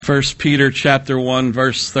1 Peter chapter 1,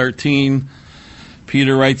 verse 13,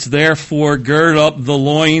 Peter writes, "Therefore gird up the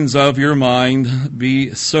loins of your mind,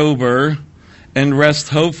 be sober, and rest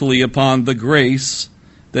hopefully upon the grace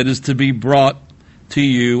that is to be brought to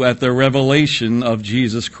you at the revelation of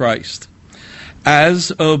Jesus Christ.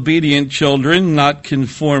 As obedient children, not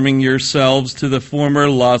conforming yourselves to the former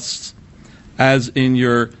lusts as in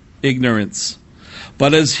your ignorance.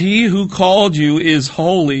 But as he who called you is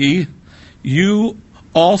holy, you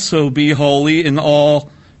also be holy in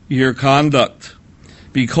all your conduct,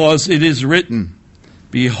 because it is written,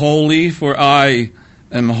 'Be holy, for I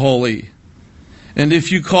am holy.' And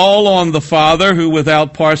if you call on the Father, who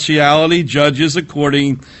without partiality judges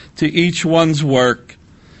according to each one's work,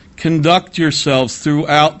 conduct yourselves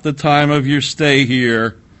throughout the time of your stay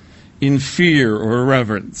here in fear or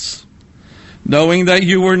reverence, knowing that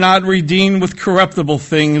you were not redeemed with corruptible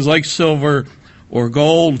things like silver or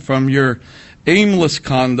gold from your aimless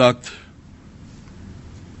conduct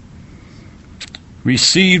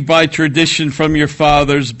received by tradition from your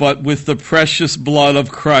fathers, but with the precious blood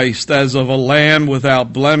of Christ, as of a lamb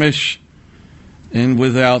without blemish and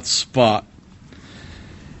without spot."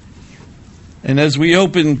 And as we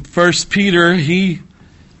open 1 Peter, he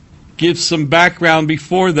gives some background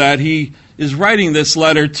before that. He is writing this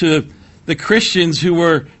letter to the Christians who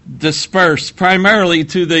were dispersed, primarily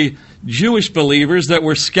to the Jewish believers that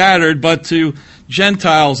were scattered, but to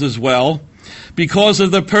Gentiles as well, because of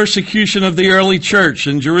the persecution of the early church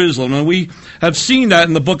in Jerusalem. And we have seen that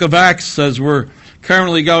in the book of Acts as we're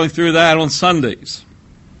currently going through that on Sundays.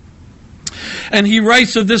 And he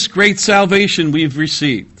writes of this great salvation we've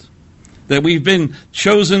received, that we've been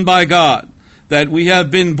chosen by God, that we have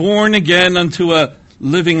been born again unto a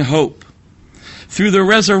living hope through the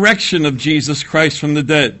resurrection of Jesus Christ from the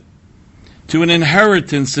dead, to an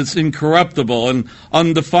inheritance that's incorruptible and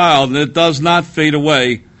undefiled, and it does not fade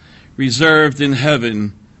away, reserved in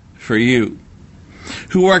heaven for you,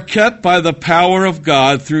 who are kept by the power of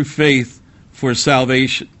God through faith for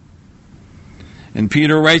salvation. And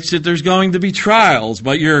Peter writes that there's going to be trials,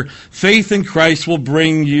 but your faith in Christ will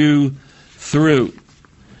bring you through.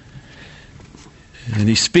 And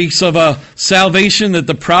he speaks of a salvation that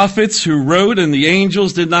the prophets who wrote and the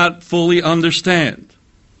angels did not fully understand.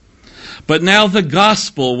 But now the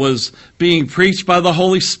gospel was being preached by the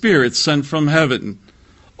Holy Spirit sent from heaven,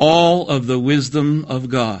 all of the wisdom of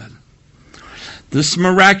God. This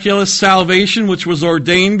miraculous salvation, which was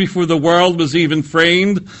ordained before the world was even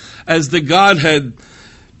framed, as the Godhead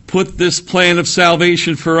put this plan of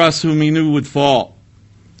salvation for us whom he knew would fall.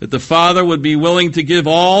 That the Father would be willing to give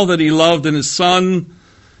all that he loved in his Son,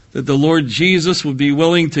 that the Lord Jesus would be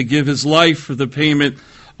willing to give his life for the payment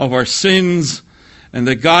of our sins, and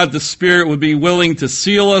that God the Spirit would be willing to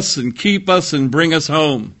seal us and keep us and bring us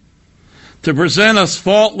home, to present us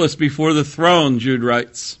faultless before the throne, Jude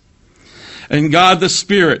writes. And God the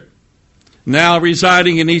Spirit, now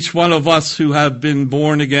residing in each one of us who have been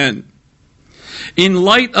born again. In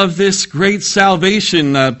light of this great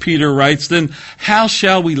salvation, Peter writes, then how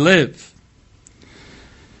shall we live?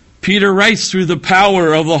 Peter writes through the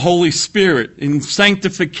power of the Holy Spirit, in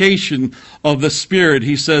sanctification of the Spirit,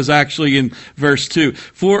 he says actually in verse 2.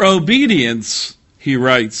 For obedience, he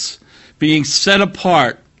writes, being set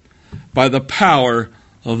apart by the power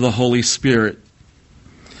of the Holy Spirit.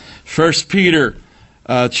 1 Peter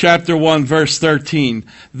chapter 1, verse 13.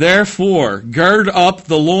 Therefore, gird up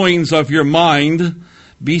the loins of your mind,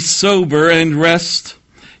 be sober, and rest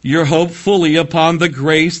your hope fully upon the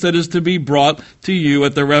grace that is to be brought to you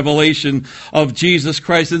at the revelation of Jesus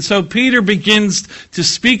Christ. And so Peter begins to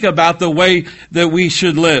speak about the way that we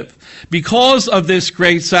should live. Because of this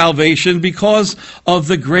great salvation, because of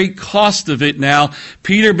the great cost of it now,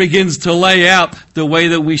 Peter begins to lay out the way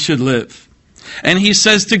that we should live. And he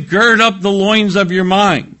says to gird up the loins of your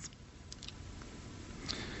mind.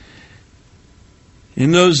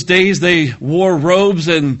 In those days, they wore robes,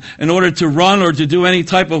 and in order to run or to do any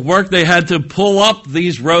type of work, they had to pull up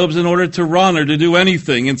these robes in order to run or to do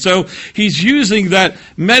anything. And so he's using that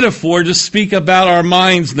metaphor to speak about our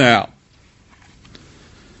minds now.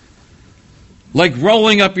 Like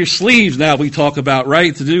rolling up your sleeves now we talk about,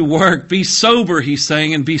 right? To do work. Be sober, he's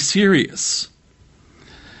saying, and be serious.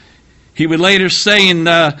 He would later say in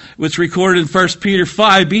what's recorded in 1 Peter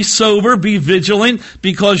 5, be sober, be vigilant,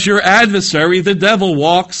 because your adversary, the devil,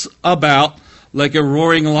 walks about like a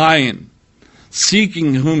roaring lion,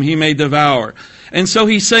 seeking whom he may devour. And so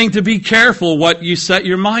he's saying to be careful what you set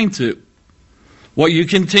your mind to, what you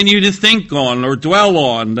continue to think on or dwell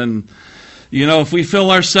on. And, you know, if we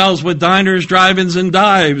fill ourselves with diners, drive-ins, and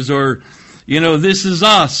dives, or, you know, this is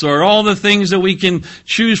us, or all the things that we can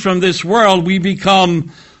choose from this world, we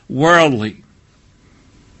become worldly.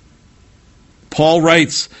 Paul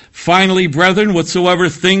writes, "Finally, brethren, whatsoever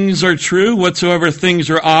things are true, whatsoever things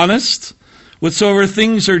are honest, whatsoever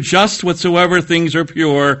things are just, whatsoever things are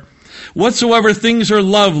pure, whatsoever things are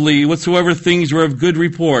lovely, whatsoever things are of good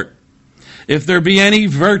report, if there be any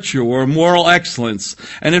virtue or moral excellence,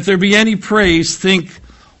 and if there be any praise, think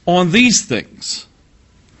on these things."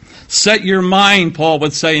 Set your mind, Paul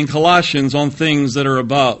would say in Colossians, on things that are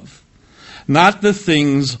above, not the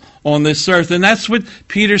things on this earth. And that's what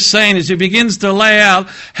Peter's saying as he begins to lay out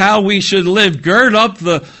how we should live. Gird up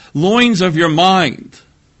the loins of your mind.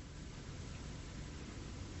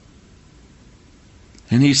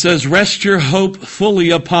 And he says, rest your hope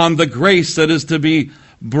fully upon the grace that is to be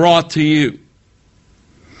brought to you.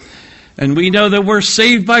 And we know that we're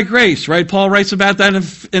saved by grace, right? Paul writes about that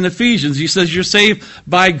in Ephesians. He says you're saved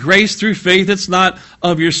by grace through faith. It's not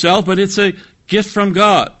of yourself, but it's a gift from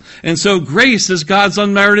God. And so grace is God's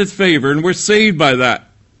unmerited favor, and we're saved by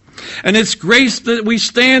that. And it's grace that we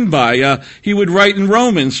stand by. He would write in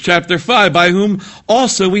Romans chapter 5, by whom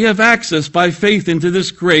also we have access by faith into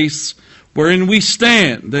this grace wherein we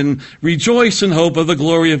stand and rejoice in hope of the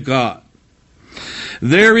glory of God.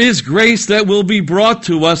 There is grace that will be brought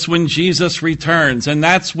to us when Jesus returns, and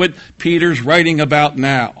that's what Peter's writing about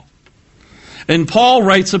now. And Paul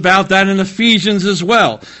writes about that in Ephesians as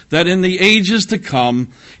well, that in the ages to come,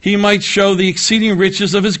 he might show the exceeding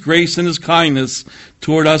riches of his grace and his kindness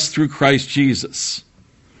toward us through Christ Jesus.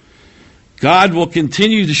 God will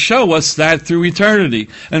continue to show us that through eternity.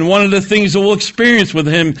 And one of the things that we'll experience with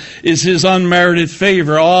him is his unmerited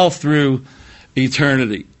favor all through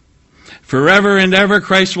eternity. Forever and ever,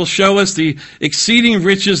 Christ will show us the exceeding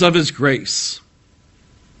riches of his grace.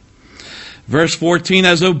 Verse 14,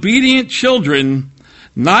 as obedient children,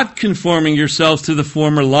 not conforming yourselves to the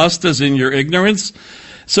former lust as in your ignorance.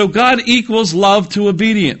 So God equals love to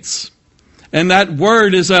obedience. And that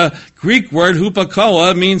word is a Greek word,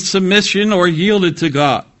 hupakoa, means submission or yielded to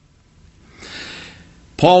God.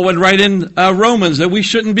 Paul would write in Romans that we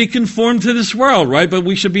shouldn't be conformed to this world, right? But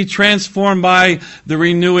we should be transformed by the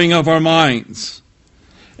renewing of our minds.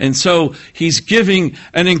 And so he's giving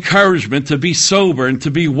an encouragement to be sober and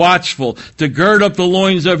to be watchful, to gird up the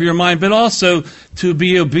loins of your mind, but also to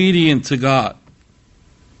be obedient to God.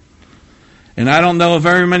 And I don't know of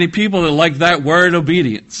very many people that like that word,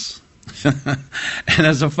 obedience. And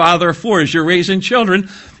as a father of four, as you're raising children,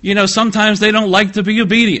 sometimes they don't like to be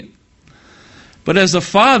obedient. But as a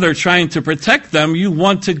father trying to protect them, you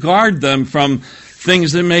want to guard them from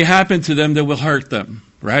things that may happen to them that will hurt them,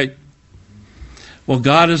 right? Well,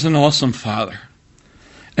 God is an awesome Father.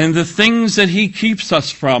 And the things that he keeps us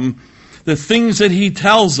from, the things that he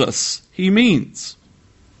tells us, he means.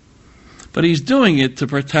 But he's doing it to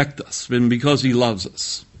protect us and because he loves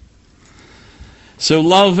us. So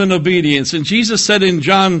love and obedience. And Jesus said in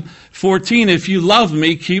John 14, if you love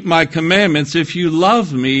me, keep my commandments. If you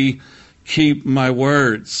love me, keep my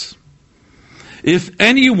words. If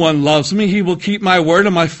anyone loves me, he will keep my word,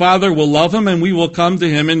 and my Father will love him, and we will come to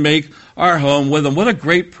him and make our home with him. What a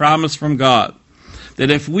great promise from God.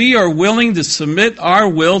 That if we are willing to submit our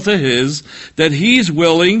will to his, that he's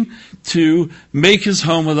willing to make his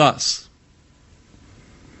home with us.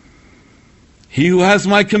 He who has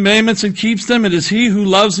my commandments and keeps them, it is he who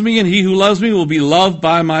loves me, and he who loves me will be loved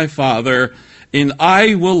by my Father, and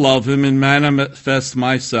I will love him and manifest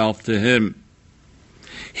myself to him.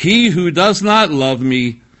 He who does not love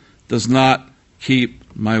me does not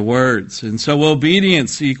keep my words. And so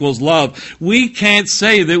obedience equals love. We can't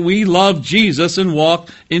say that we love Jesus and walk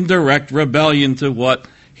in direct rebellion to what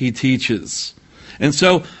he teaches. And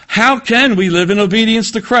so how can we live in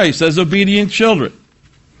obedience to Christ as obedient children?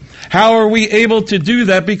 How are we able to do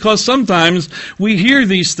that? Because sometimes we hear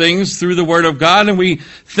these things through the Word of God and we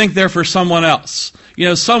think they're for someone else.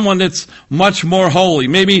 Someone that's much more holy.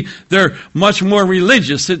 Maybe they're much more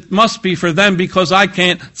religious. It must be for them because I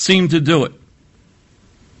can't seem to do it.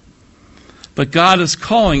 But God is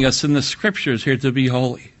calling us in the Scriptures here to be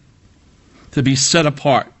holy, to be set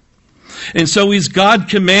apart. And so is God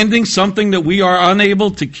commanding something that we are unable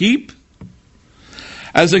to keep?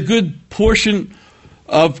 As a good portion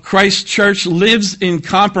of Christ's church lives in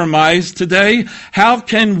compromise today, how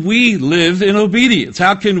can we live in obedience?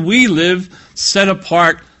 How can we live set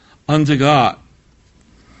apart unto God?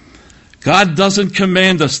 God doesn't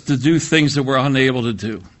command us to do things that we're unable to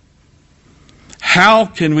do. How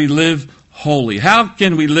can we live holy? How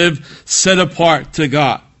can we live set apart to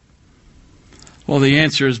God? Well, the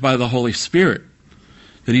answer is by the Holy Spirit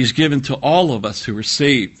that he's given to all of us who are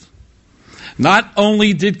saved. Not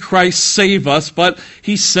only did Christ save us, but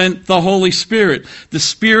he sent the Holy Spirit, the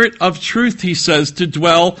Spirit of truth, he says, to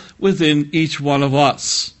dwell within each one of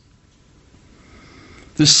us.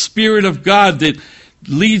 The Spirit of God that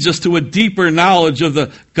leads us to a deeper knowledge of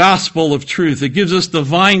the gospel of truth. It gives us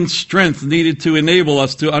divine strength needed to enable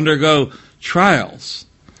us to undergo trials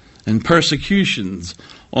and persecutions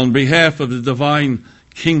on behalf of the divine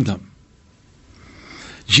kingdom.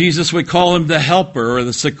 Jesus would call him the helper or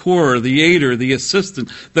the succorer, the aider, the assistant,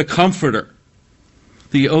 the comforter,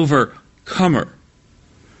 the overcomer.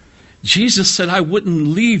 Jesus said, I wouldn't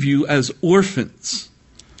leave you as orphans.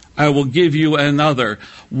 I will give you another,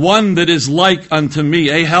 one that is like unto me,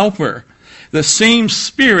 a helper. The same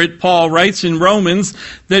Spirit, Paul writes in Romans,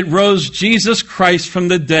 that rose Jesus Christ from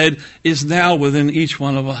the dead is now within each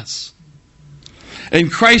one of us. And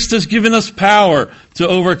Christ has given us power to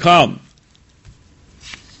overcome.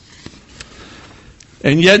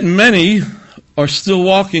 And yet many are still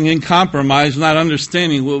walking in compromise, not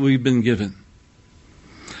understanding what we've been given.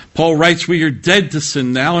 Paul writes, we are dead to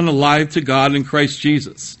sin now and alive to God in Christ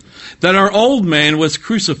Jesus. That our old man was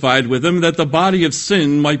crucified with him, that the body of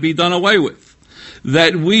sin might be done away with.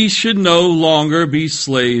 That we should no longer be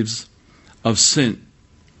slaves of sin.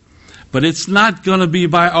 But it's not going to be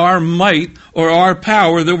by our might or our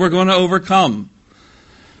power that we're going to overcome.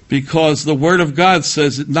 Because the Word of God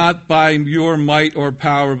says, not by your might or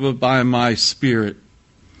power, but by my Spirit.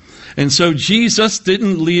 And so Jesus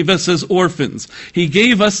didn't leave us as orphans. He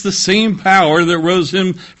gave us the same power that rose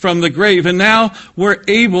him from the grave. And now we're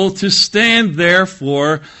able to stand,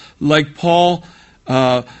 therefore, like Paul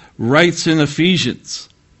writes in Ephesians,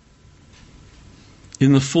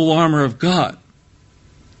 in the full armor of God.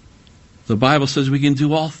 The Bible says we can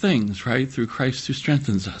do all things, right, through Christ who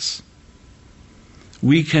strengthens us.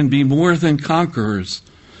 We can be more than conquerors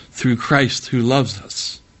through Christ who loves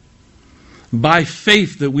us. By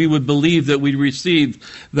faith that we would believe that we received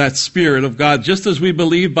that Spirit of God. Just as we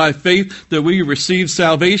believe by faith that we received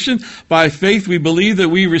salvation, by faith we believe that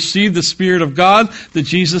we received the Spirit of God that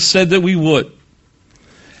Jesus said that we would.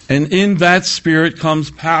 And in that Spirit comes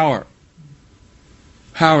power.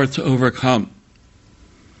 Power to overcome.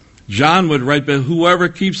 John would write, but whoever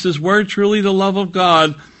keeps his word, truly the love of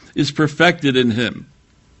God is perfected in him.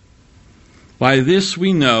 By this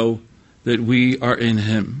we know that we are in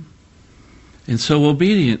him. And so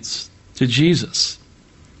obedience to Jesus.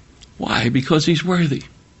 Why? Because he's worthy.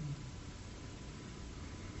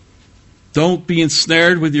 Don't be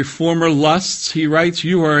ensnared with your former lusts, he writes.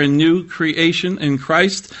 You are a new creation in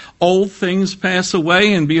Christ. Old things pass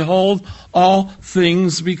away, and behold, all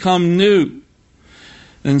things become new.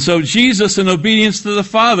 And so Jesus, in obedience to the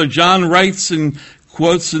Father, John writes and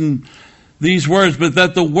quotes in these words, but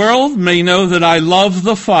that the world may know that I love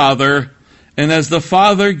the Father, and as the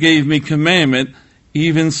Father gave me commandment,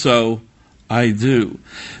 even so I do.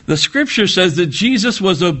 The Scripture says that Jesus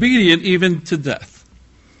was obedient even to death,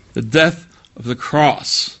 the death of the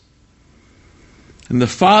cross. And the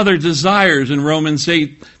Father desires in Romans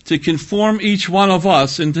 8 to conform each one of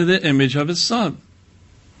us into the image of his Son.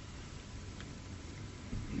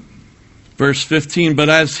 Verse 15, but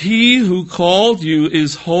as he who called you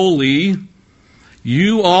is holy,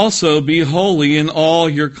 you also be holy in all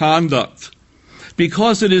your conduct.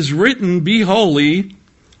 Because it is written, be holy,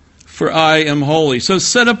 for I am holy. So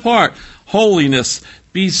set apart, holiness,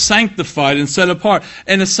 be sanctified and set apart.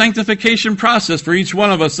 And a sanctification process for each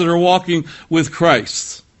one of us that are walking with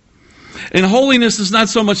Christ. And holiness is not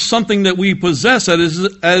so much something that we possess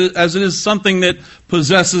as it is something that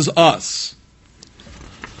possesses us.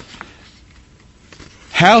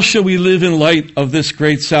 How shall we live in light of this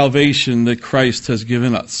great salvation that Christ has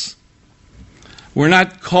given us? We're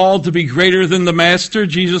not called to be greater than the Master,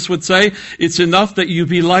 Jesus would say. It's enough that you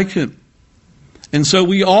be like him. And so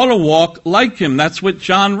we ought to walk like him. That's what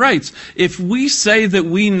John writes. If we say that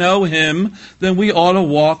we know him, then we ought to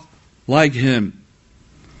walk like him.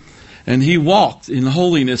 And he walked in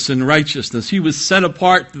holiness and righteousness. He was set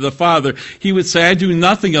apart to the Father. He would say, I do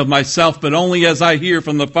nothing of myself, but only as I hear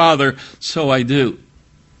from the Father, so I do.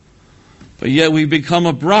 But yet we become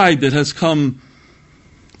a bride that has come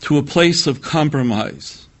to a place of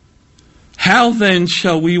compromise. How then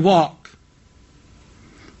shall we walk?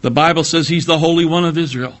 The Bible says he's the Holy One of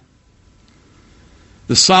Israel.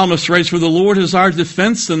 The psalmist writes, for the Lord is our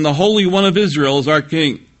defense, and the Holy One of Israel is our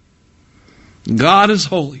King. God is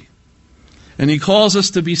holy, and he calls us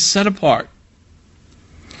to be set apart.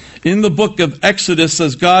 In the book of Exodus,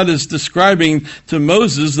 as God is describing to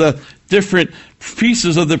Moses the different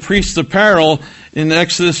pieces of the priest's apparel, in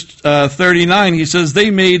Exodus 39, he says,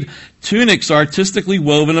 they made tunics artistically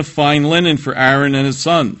woven of fine linen for Aaron and his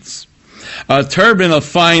sons. A turban of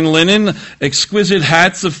fine linen, exquisite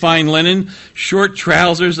hats of fine linen, short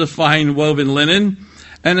trousers of fine woven linen,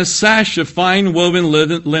 and a sash of fine woven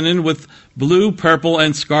linen with blue, purple,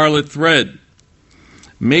 and scarlet thread,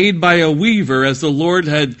 made by a weaver as the Lord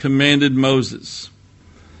had commanded Moses.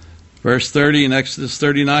 Verse 30 in Exodus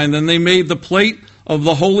 39, then they made the plate of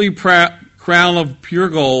the holy crown of pure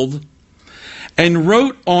gold and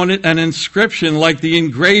wrote on it an inscription like the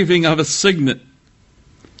engraving of a signet,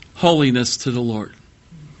 holiness to the Lord.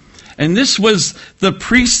 And this was the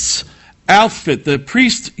priest's outfit, the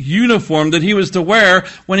priest's uniform that he was to wear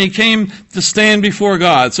when he came to stand before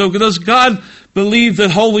God. So does God believe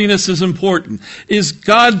that holiness is important? Is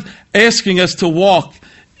God asking us to walk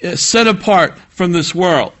set apart from this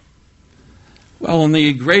world? Well, on the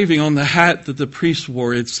engraving on the hat that the priest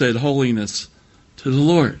wore, it said holiness to the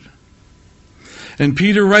Lord. And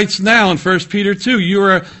Peter writes now in 1 Peter 2, you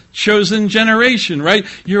are a chosen generation, right?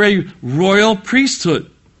 You're a royal priesthood.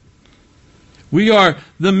 We are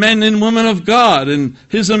the men and women of God and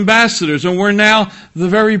His ambassadors, and we're now the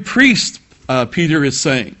very priest, Peter is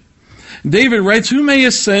saying. David writes, who may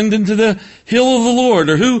ascend into the hill of the Lord,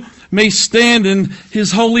 or who may stand in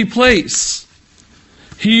His holy place?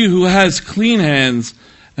 He who has clean hands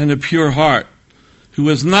and a pure heart, who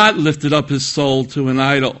has not lifted up his soul to an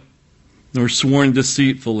idol, nor sworn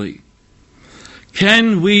deceitfully.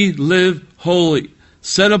 Can we live holy,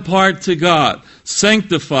 set apart to God,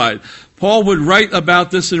 sanctified? Paul would write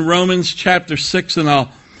about this in Romans chapter 6, and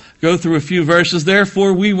I'll go through a few verses.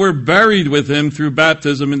 Therefore, we were buried with Him through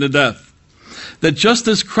baptism into death, that just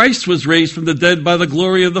as Christ was raised from the dead by the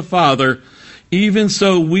glory of the Father, even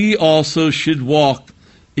so we also should walk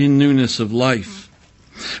in newness of life.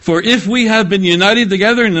 For if we have been united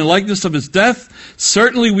together in the likeness of His death,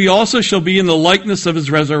 certainly we also shall be in the likeness of His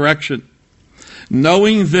resurrection.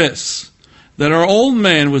 Knowing this, that our old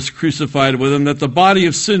man was crucified with Him, that the body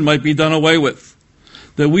of sin might be done away with,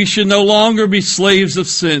 that we should no longer be slaves of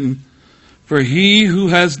sin, for he who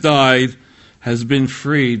has died has been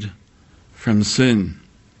freed from sin.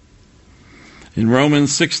 In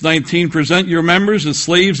Romans 6:19, present your members as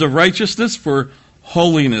slaves of righteousness for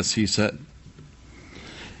holiness, he said.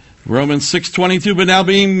 Romans 6:22, but now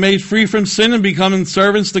being made free from sin and becoming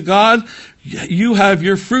servants to God, you have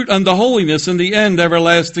your fruit unto holiness, and the end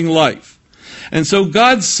everlasting life. And so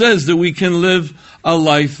God says that we can live a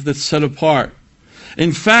life that's set apart.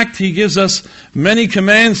 In fact, He gives us many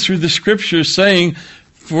commands through the Scriptures saying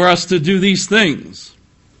for us to do these things.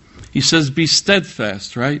 He says, be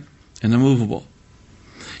steadfast, right, and immovable.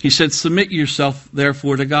 He said, submit yourself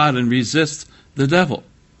therefore to God and resist the devil.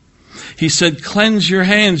 He said, cleanse your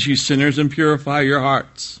hands, you sinners, and purify your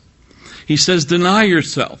hearts. He says, deny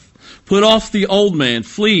yourself. Put off the old man.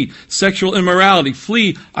 Flee sexual immorality.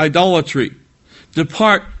 Flee idolatry.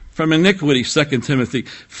 Depart from iniquity, 2 Timothy.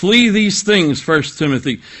 Flee these things, 1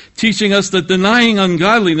 Timothy. Teaching us that denying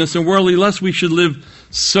ungodliness and worldly lust, we should live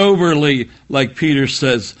soberly, like Peter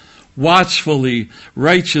says, watchfully,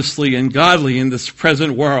 righteously, and godly in this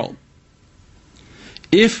present world.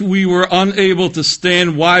 If we were unable to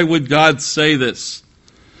stand, why would God say this?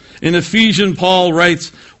 In Ephesians, Paul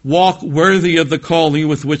writes, walk worthy of the calling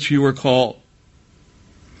with which you were called.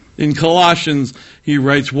 In Colossians, he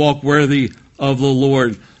writes, walk worthy of the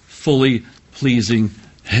Lord, fully pleasing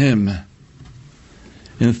Him.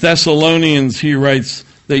 In Thessalonians, he writes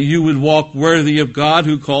that you would walk worthy of God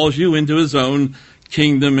who calls you into His own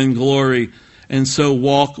kingdom and glory. And so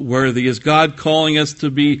walk worthy. Is God calling us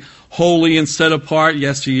to be holy and set apart?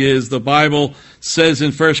 Yes, He is. The Bible says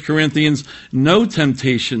in 1 Corinthians, no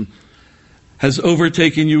temptation has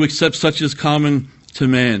overtaken you except such as common to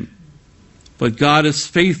man. But God is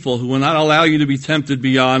faithful, who will not allow you to be tempted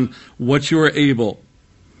beyond what you are able.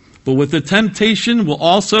 But with the temptation will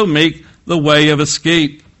also make the way of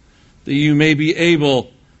escape, that you may be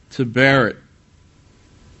able to bear it.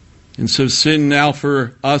 And so sin now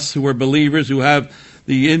for us who are believers, who have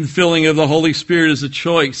the infilling of the Holy Spirit, is a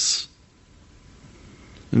choice.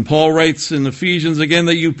 And Paul writes in Ephesians again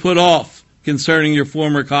that you put off concerning your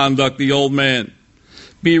former conduct the old man.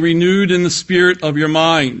 Be renewed in the spirit of your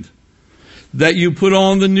mind, that you put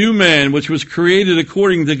on the new man, which was created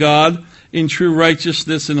according to God in true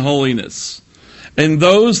righteousness and holiness. And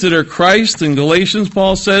those that are Christ, in Galatians,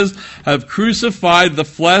 Paul says, have crucified the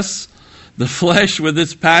flesh with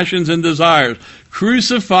its passions and desires.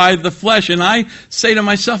 Crucified the flesh. And I say to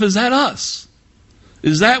myself, is that us?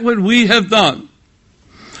 Is that what we have done?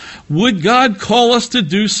 Would God call us to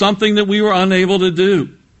do something that we were unable to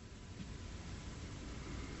do?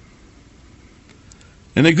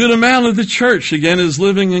 And a good amount of the church, again, is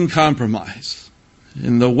living in compromise.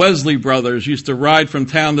 And the Wesley brothers used to ride from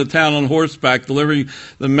town to town on horseback, delivering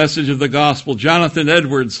the message of the gospel. Jonathan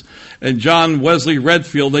Edwards and John Wesley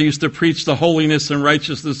Redfield, they used to preach the holiness and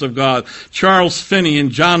righteousness of God. Charles Finney and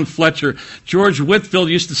John Fletcher. George Whitefield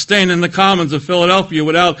used to stand in the Commons of Philadelphia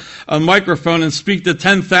without a microphone and speak to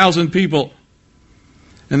 10,000 people.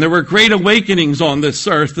 And there were great awakenings on this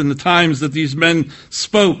earth in the times that these men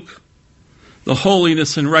spoke the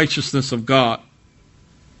holiness and righteousness of God.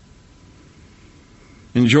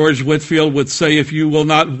 And George Whitefield would say, if you will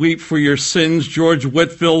not weep for your sins, George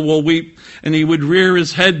Whitefield will weep. And he would rear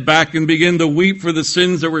his head back and begin to weep for the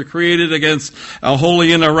sins that were created against a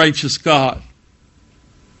holy and a righteous God.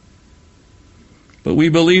 But we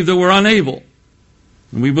believe that we're unable.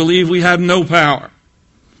 And we believe we have no power.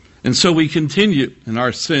 And so we continue in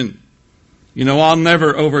our sin. You know, I'll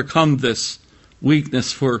never overcome this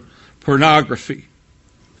weakness for pornography.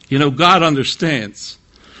 You know, God understands.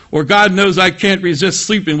 Or God knows I can't resist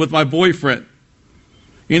sleeping with my boyfriend.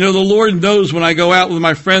 You know, the Lord knows when I go out with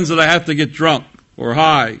my friends that I have to get drunk or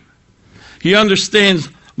high. He understands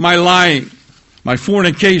my lying, my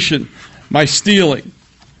fornication, my stealing.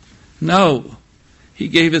 No, He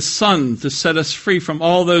gave His Son to set us free from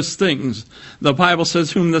all those things. The Bible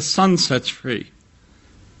says, whom the Son sets free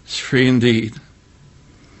is free indeed.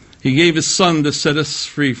 He gave His Son to set us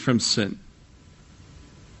free from sin.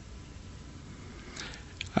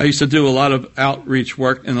 I used to do a lot of outreach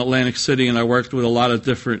work in Atlantic City, and I worked with a lot of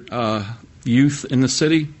different youth in the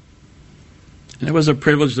city. And it was a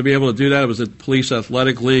privilege to be able to do that. It was a police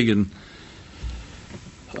athletic league and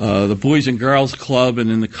the Boys and Girls Club and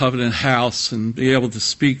in the Covenant House, and be able to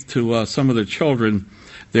speak to some of the children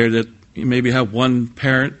there that maybe have one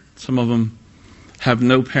parent. Some of them have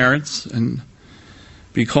no parents, and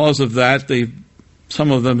because of that, some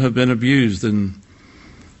of them have been abused, and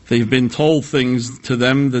they've been told things to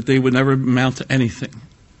them that they would never amount to anything,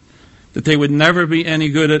 that they would never be any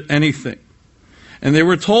good at anything. And they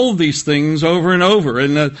were told these things over and over.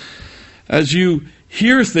 And as you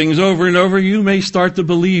hear things over and over, you may start to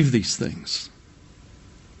believe these things.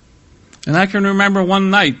 And I can remember one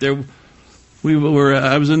night I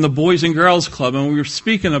was in the Boys and Girls Club, and we were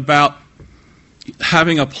speaking about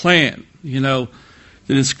having a plan. You know,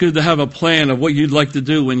 that it's good to have a plan of what you'd like to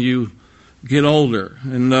do when you get older.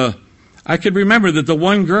 And I could remember that the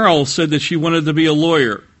one girl said that she wanted to be a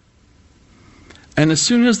lawyer. And as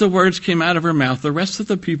soon as the words came out of her mouth, the rest of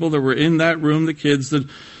the people that were in that room, the kids that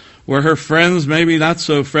were her friends, maybe not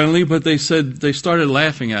so friendly, but they started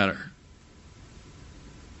laughing at her.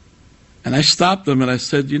 And I stopped them and I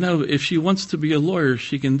said, you know, if she wants to be a lawyer,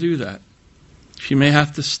 she can do that. She may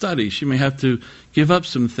have to study. She may have to give up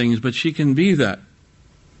some things, but she can be that.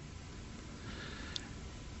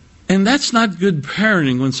 And that's not good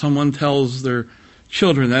parenting when someone tells their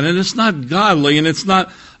children that. And it's not godly, and it's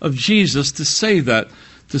not of Jesus to say that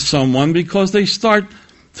to someone, because they start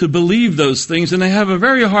to believe those things, and they have a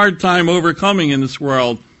very hard time overcoming in this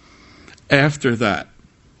world after that.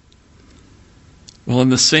 Well, in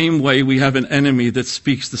the same way, we have an enemy that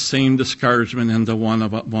speaks the same discouragement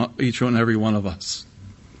into each and every one of us.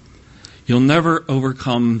 You'll never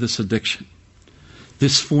overcome this addiction,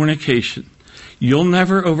 this fornication. You'll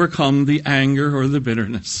never overcome the anger or the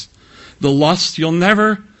bitterness. The lust, you'll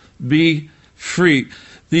never be free.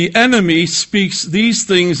 The enemy speaks these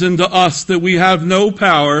things into us that we have no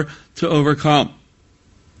power to overcome.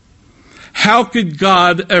 How could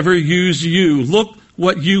God ever use you? Look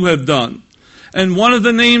what you have done. And one of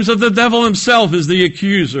the names of the devil himself is the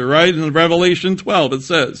accuser, right? In Revelation 12 it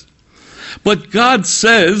says. But God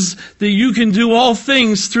says that you can do all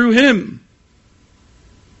things through Him.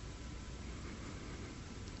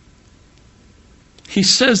 He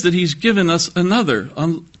says that He's given us another,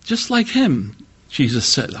 just like Him, Jesus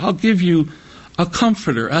said. I'll give you a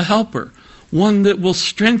comforter, a helper, one that will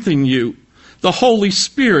strengthen you, the Holy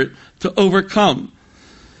Spirit, to overcome.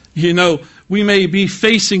 You know, we may be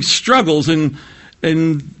facing struggles,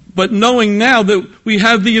 but knowing now that we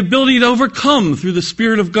have the ability to overcome through the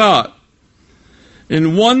Spirit of God.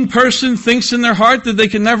 And one person thinks in their heart that they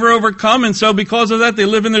can never overcome, and so because of that they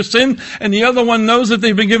live in their sin, and the other one knows that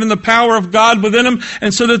they've been given the power of God within them,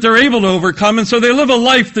 and so that they're able to overcome, and so they live a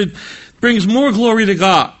life that brings more glory to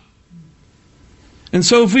God. And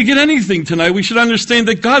so if we get anything tonight, we should understand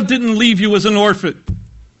that God didn't leave you as an orphan,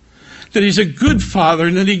 that He's a good Father,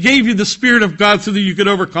 and that He gave you the Spirit of God so that you could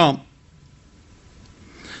overcome.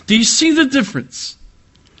 Do you see the difference?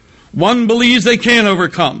 One believes they can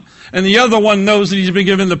overcome, and the other one knows that he's been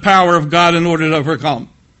given the power of God in order to overcome.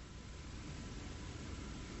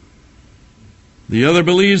 The other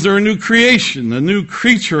believes they're a new creation, a new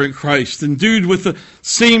creature in Christ, endued with the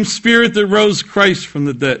same Spirit that rose Christ from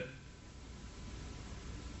the dead.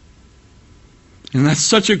 And that's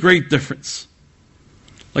such a great difference.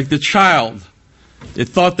 Like the child, it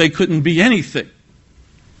thought they couldn't be anything.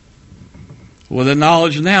 With the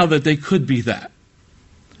knowledge now that they could be that.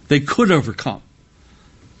 They could overcome.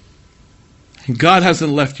 And God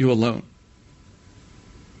hasn't left you alone.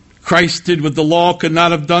 Christ did what the law could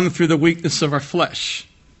not have done through the weakness of our flesh.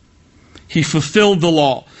 He fulfilled the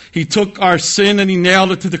law. He took our sin and He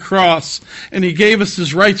nailed it to the cross. And He gave us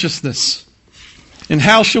His righteousness. And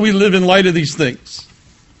how shall we live in light of these things?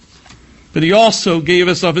 But He also gave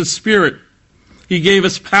us of His Spirit. He gave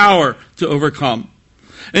us power to overcome.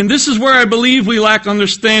 And this is where I believe we lack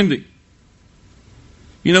understanding.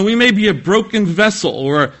 You know, we may be a broken vessel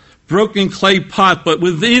or a broken clay pot, but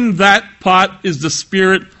within that pot is the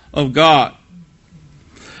Spirit of God.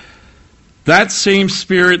 That same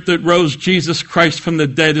Spirit that rose Jesus Christ from the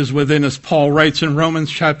dead is within us, Paul writes in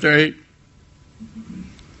Romans chapter 8.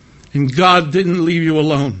 And God didn't leave you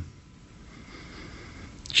alone.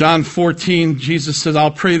 John 14, Jesus said,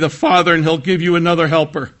 I'll pray the Father and He'll give you another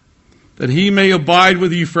helper, that He may abide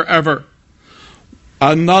with you forever.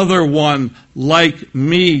 Another one like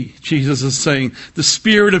me, Jesus is saying. The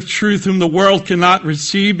Spirit of truth whom the world cannot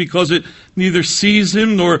receive because it neither sees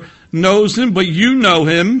Him nor knows Him, but you know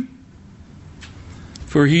Him.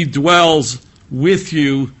 For He dwells with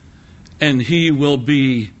you and He will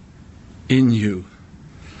be in you.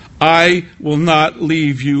 I will not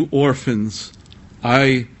leave you orphans.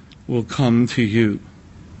 I will come to you.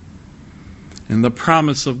 And the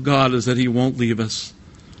promise of God is that He won't leave us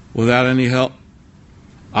without any help.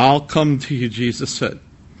 I'll come to you, Jesus said.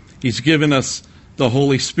 He's given us the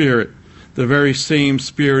Holy Spirit, the very same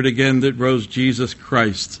Spirit again that rose Jesus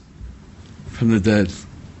Christ from the dead.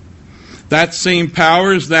 That same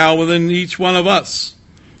power is now within each one of us.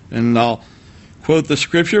 And I'll quote the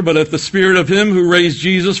scripture, but if the Spirit of Him who raised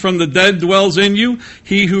Jesus from the dead dwells in you,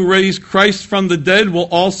 He who raised Christ from the dead will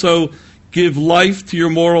also give life to your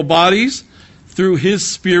mortal bodies through His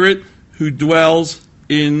Spirit who dwells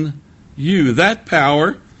in you. That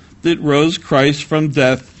power that rose Christ from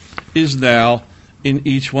death is now in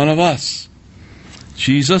each one of us.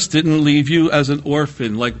 Jesus didn't leave you as an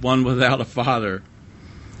orphan, like one without a father.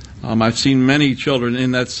 I've seen many children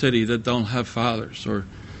in that city that don't have fathers, or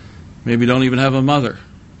maybe don't even have a mother.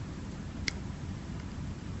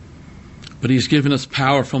 But He's given us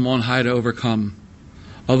power from on high to overcome.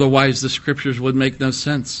 Otherwise, the scriptures would make no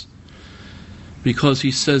sense. Because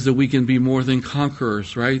He says that we can be more than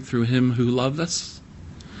conquerors, right? Through Him who loved us.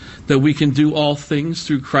 That we can do all things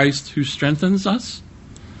through Christ who strengthens us.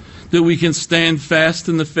 That we can stand fast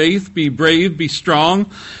in the faith, be brave, be strong.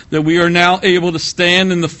 That we are now able to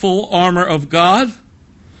stand in the full armor of God.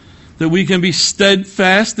 That we can be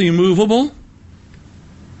steadfast, immovable.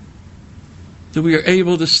 That we are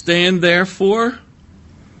able to stand therefore.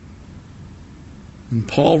 And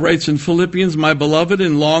Paul writes in Philippians, my beloved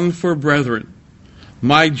and longed for brethren,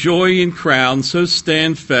 my joy and crown, so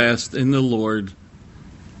stand fast in the Lord.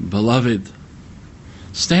 Beloved,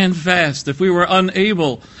 stand fast. If we were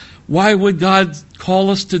unable, why would God call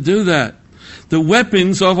us to do that? The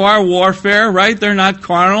weapons of our warfare, right? They're not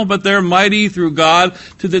carnal, but they're mighty through God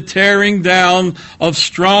to the tearing down of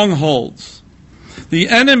strongholds. The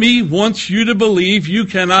enemy wants you to believe you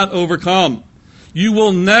cannot overcome. You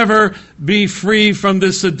will never be free from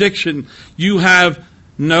this addiction. You have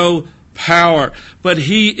no power. But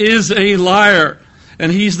he is a liar,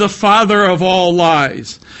 and he's the father of all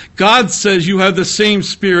lies. God says you have the same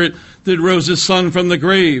Spirit that rose His Son from the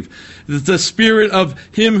grave. The Spirit of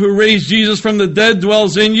Him who raised Jesus from the dead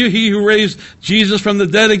dwells in you. He who raised Jesus from the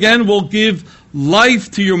dead again will give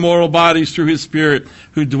life to your mortal bodies through His Spirit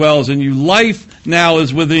who dwells in you. Life now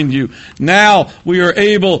is within you. Now we are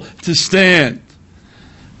able to stand.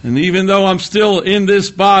 And even though I'm still in this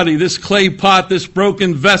body, this clay pot, this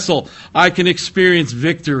broken vessel, I can experience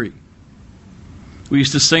victory. We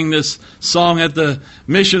used to sing this song at the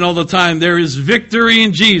mission all the time. There is victory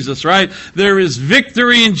in Jesus, right? There is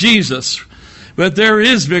victory in Jesus. But there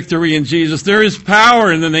is victory in Jesus. There is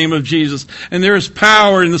power in the name of Jesus. And there is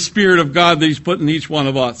power in the Spirit of God that He's put in each one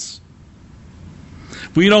of us.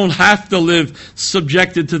 We don't have to live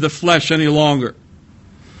subjected to the flesh any longer.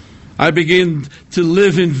 I begin to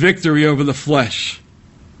live in victory over the flesh.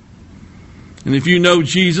 And if you know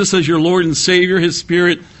Jesus as your Lord and Savior, His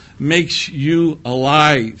Spirit makes you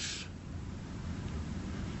alive.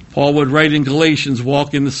 Paul would write in Galatians,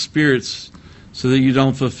 walk in the spirits so that you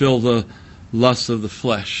don't fulfill the lusts of the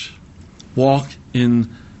flesh. Walk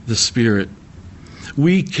in the Spirit.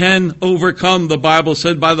 We can overcome, the Bible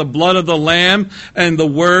said, by the blood of the Lamb and the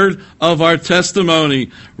word of our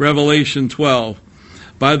testimony, Revelation 12.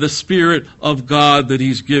 By the Spirit of God that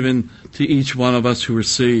He's given to each one of us who are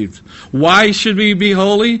saved. Why should we be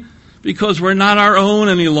holy? Because we're not our own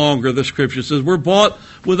any longer, the Scripture says. We're bought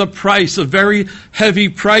with a price, a very heavy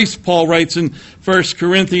price, Paul writes in 1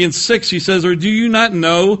 Corinthians 6. He says, or do you not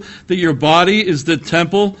know that your body is the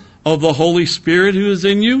temple of the Holy Spirit who is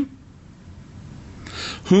in you,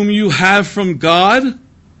 whom you have from God,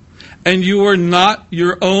 and you are not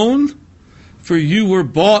your own, for you were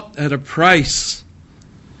bought at a price.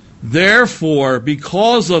 Therefore,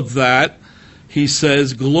 because of that, he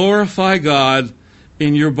says, glorify God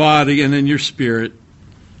in your body and in your spirit,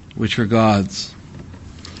 which are God's.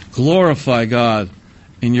 Glorify God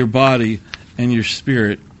in your body and your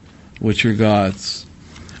spirit, which are God's.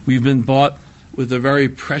 We've been bought with the very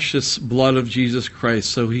precious blood of Jesus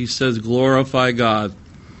Christ. So he says, glorify God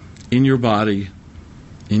in your body,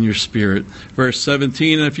 in your spirit. Verse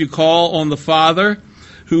 17, and if you call on the Father,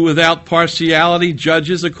 who without partiality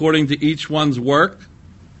judges according to each one's work,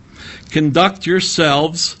 conduct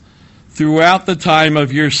yourselves throughout the time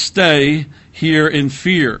of your stay here in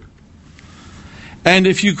fear. And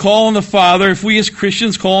if you call on the Father, if we as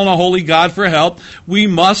Christians call on a holy God for help, we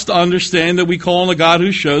must understand that we call on a God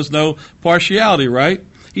who shows no partiality, right?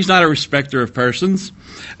 He's not a respecter of persons,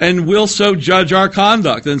 and will so judge our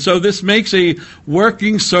conduct. And so this makes a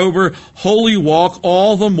working, sober, holy walk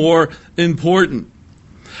all the more important.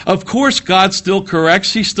 Of course, God still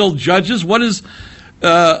corrects. He still judges what is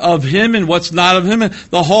of Him and what's not of Him. And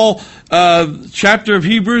the whole chapter of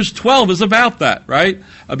Hebrews 12 is about that, right?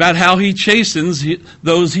 About how He chastens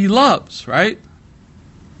those He loves, right?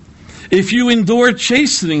 If you endure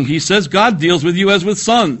chastening, he says, God deals with you as with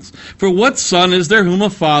sons. For what son is there whom a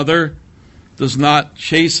father does not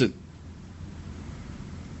chasten?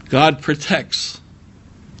 God protects.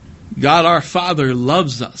 God our Father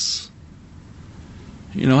loves us.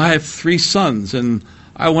 You know, I have 3 sons, and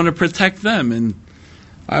I want to protect them. And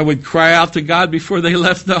I would cry out to God before they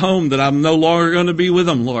left the home that I'm no longer going to be with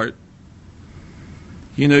them, Lord.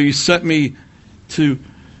 You know, you set me to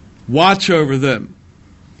watch over them,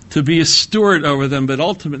 to be a steward over them, but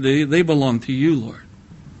ultimately they belong to you, Lord.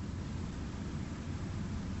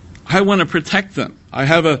 I want to protect them. I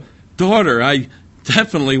have a daughter. I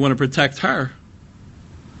definitely want to protect her.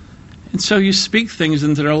 And so you speak things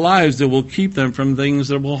into their lives that will keep them from things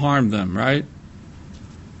that will harm them, right?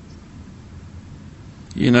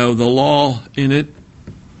 You know, the law in it,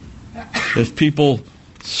 if people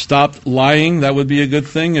stopped lying, that would be a good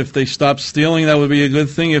thing. If they stopped stealing, that would be a good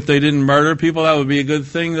thing. If they didn't murder people, that would be a good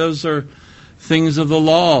thing. Those are things of the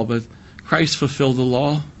law, but Christ fulfilled the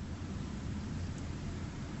law.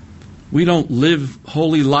 We don't live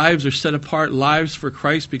holy lives or set apart lives for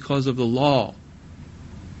Christ because of the law.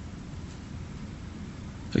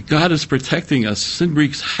 But God is protecting us. Sin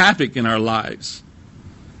wreaks havoc in our lives.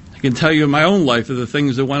 I can tell you in my own life of the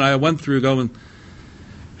things that when I went through going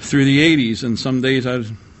through the 80s, and some days I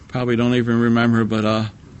probably don't even remember,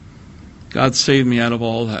 but God saved me out of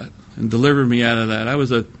all that and delivered me out of that. I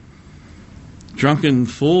was a drunken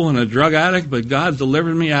fool and a drug addict, but God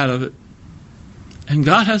delivered me out of it. And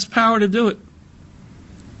God has power to do it.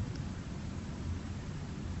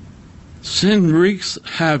 Sin wreaks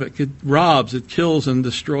havoc. It robs, it kills, and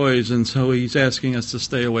destroys, and so He's asking us to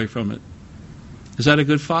stay away from it. Is that a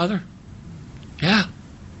good father? Yeah.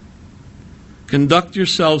 Conduct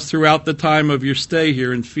yourselves throughout the time of your stay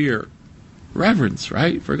here in fear. Reverence,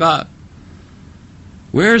 right? For God.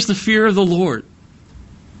 Where's the fear of the Lord?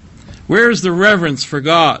 Where's the reverence for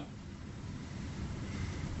God?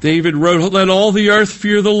 David wrote, let all the earth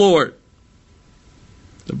fear the Lord.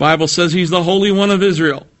 The Bible says He's the Holy One of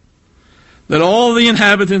Israel. Let all the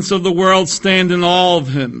inhabitants of the world stand in awe of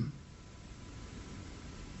Him.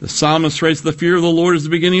 The psalmist writes, the fear of the Lord is the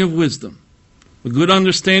beginning of wisdom. With good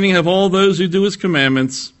understanding have all those who do His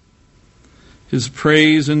commandments. His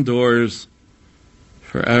praise endures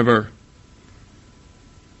forever.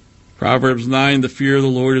 Proverbs 9, the fear of the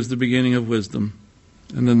Lord is the beginning of wisdom,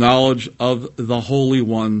 and the knowledge of the Holy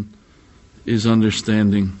One is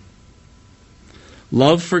understanding.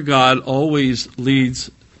 Love for God always leads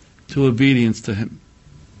to obedience to Him.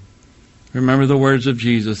 Remember the words of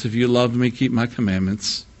Jesus, if you love me, keep my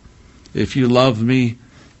commandments. If you love me,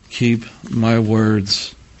 keep my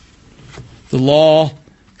words. The law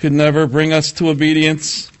could never bring us to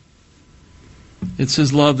obedience. It's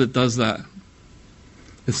His love that does that.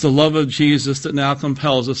 It's the love of Jesus that now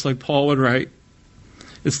compels us, like Paul would write.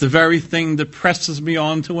 It's the very thing that presses me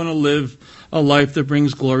on to want to live a life that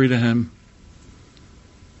brings glory to Him.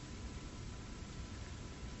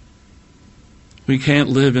 We can't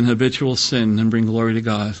live in habitual sin and bring glory to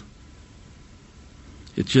God.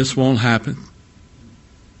 It just won't happen.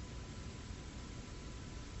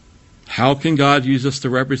 How can God use us to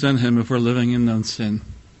represent Him if we're living in known sin?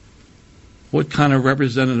 What kind of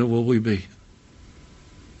representative will we be?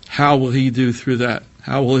 How will He do through that?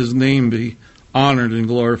 How will His name be honored and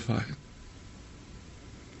glorified?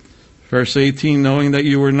 Verse 18, knowing that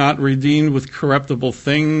you were not redeemed with corruptible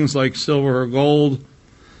things like silver or gold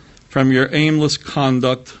from your aimless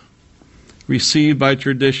conduct received by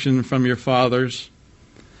tradition from your fathers,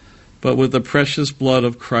 but with the precious blood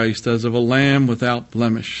of Christ as of a lamb without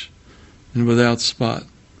blemish and without spot.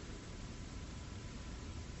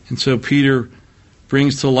 And so Peter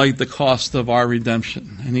brings to light the cost of our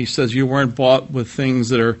redemption. And he says you weren't bought with things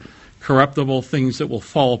that are corruptible, things that will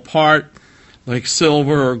fall apart, like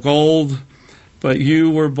silver or gold, but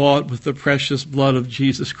you were bought with the precious blood of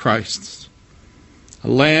Jesus Christ. A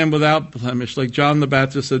lamb without blemish, like John the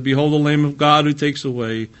Baptist said, behold the Lamb of God who takes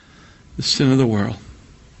away the sin of the world.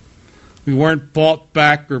 We weren't bought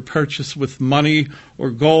back or purchased with money or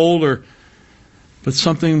gold, but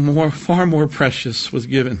something far more precious was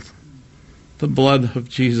given. The blood of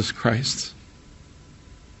Jesus Christ.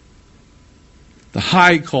 The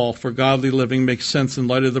high call for godly living makes sense in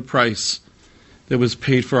light of the price that was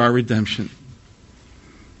paid for our redemption.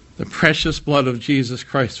 The precious blood of Jesus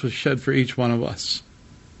Christ was shed for each one of us.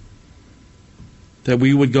 That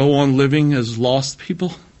we would go on living as lost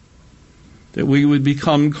people? That we would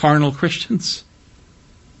become carnal Christians?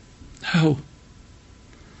 No.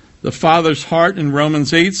 The Father's heart in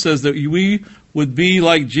Romans 8 says that we would be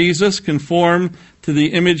like Jesus, conformed to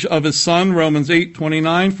the image of His Son. Romans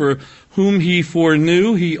 8:29, for whom He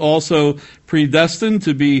foreknew, He also predestined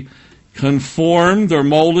to be conformed or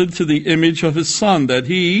molded to the image of His Son, that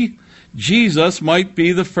He, Jesus, might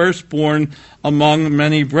be the firstborn among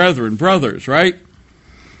many brethren. Brothers, right?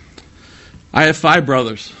 I have 5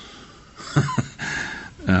 brothers.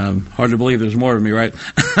 Hard to believe there's more of me, right?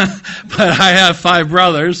 But I have 5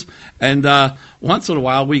 brothers, and once in a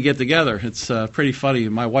while we get together. It's pretty funny.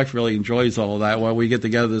 My wife really enjoys all of that when we get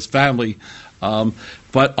together as family.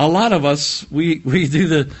 But a lot of us, we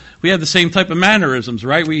have the same type of mannerisms,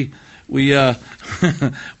 right? We laugh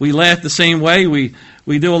the same way.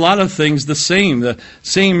 We do a lot of things the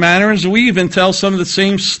same manners. We even tell some of the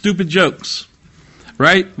same stupid jokes.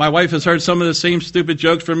 Right? My wife has heard some of the same stupid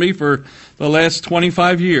jokes from me for the last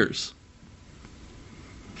 25 years.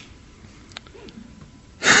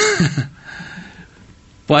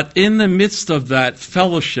 But in the midst of that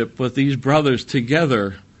fellowship with these brothers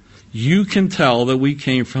together, you can tell that we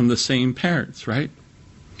came from the same parents, right?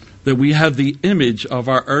 That we have the image of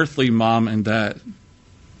our earthly mom and dad.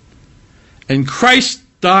 And Christ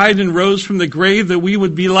died and rose from the grave that we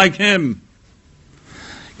would be like Him,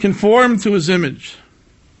 conformed to His image.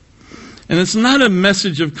 And it's not a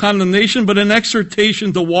message of condemnation, but an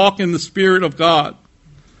exhortation to walk in the Spirit of God.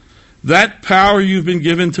 That power you've been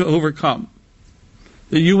given to overcome.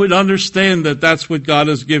 That you would understand that that's what God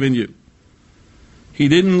has given you. He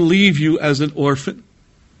didn't leave you as an orphan.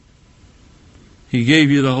 He gave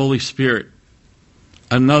you the Holy Spirit.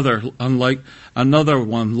 Another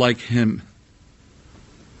one like Him.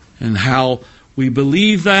 And how we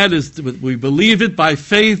believe that is, we believe it by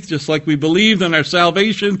faith, just like we believed in our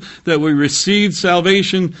salvation, that we received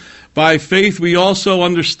salvation by faith. We also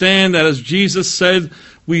understand that, as Jesus said,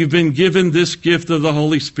 we've been given this gift of the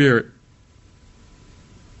Holy Spirit.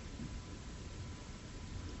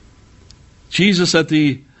 Jesus, at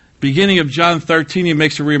the beginning of John 13, He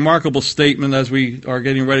makes a remarkable statement as we are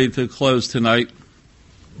getting ready to close tonight.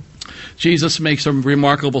 Jesus makes a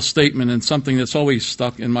remarkable statement, and something that's always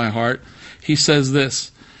stuck in my heart. He says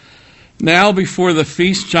this, now before the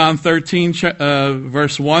feast, John 13,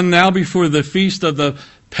 verse 1, now before the feast of the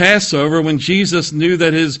Passover, when Jesus knew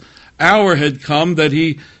that His hour had come, that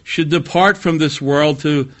He should depart from this world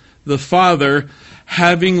to the Father,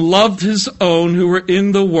 having loved His own who were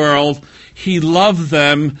in the world, He loved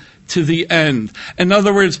them to the end. In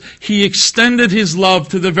other words, He extended His love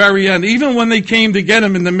to the very end. Even when they came to get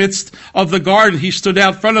Him in the midst of the garden, He stood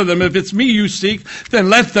out front of them. If it's me you seek, then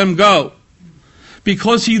let them go.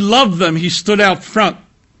 Because He loved them, He stood out front.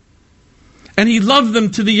 And He loved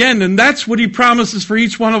them to the end. And that's what He promises for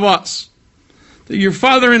each one of us. That your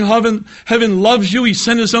Father in heaven loves you. He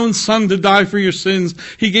sent His own Son to die for your sins.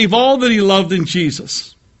 He gave all that He loved in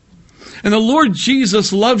Jesus. And the Lord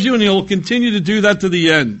Jesus loves you, and He'll continue to do that to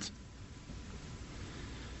the end.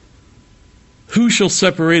 Who shall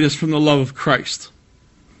separate us from the love of Christ?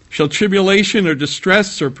 Shall tribulation or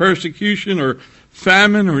distress or persecution or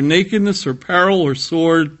famine or nakedness or peril or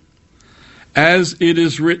sword? As it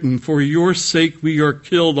is written, for your sake we are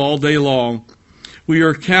killed all day long. We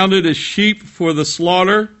are counted as sheep for the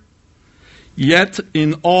slaughter. Yet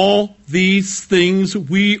in all these things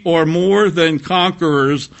we are more than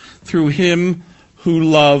conquerors through him who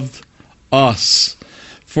loved us.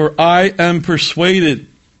 For I am persuaded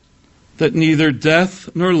that neither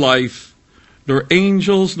death nor life, nor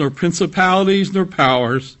angels, nor principalities, nor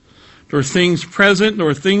powers, nor things present,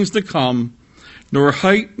 nor things to come, nor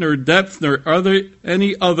height, nor depth, nor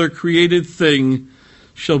any other created thing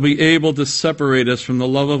shall be able to separate us from the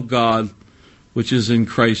love of God, which is in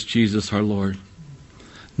Christ Jesus our Lord.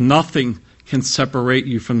 Nothing can separate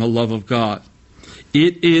you from the love of God.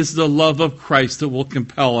 It is the love of Christ that will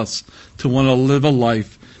compel us to want to live a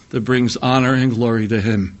life that brings honor and glory to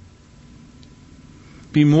him.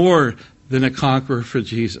 Be more than a conqueror for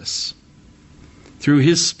Jesus. Through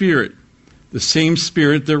his Spirit, the same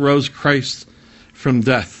Spirit that rose Christ from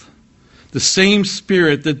death, the same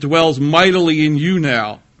Spirit that dwells mightily in you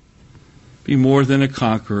now, be more than a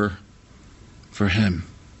conqueror for him.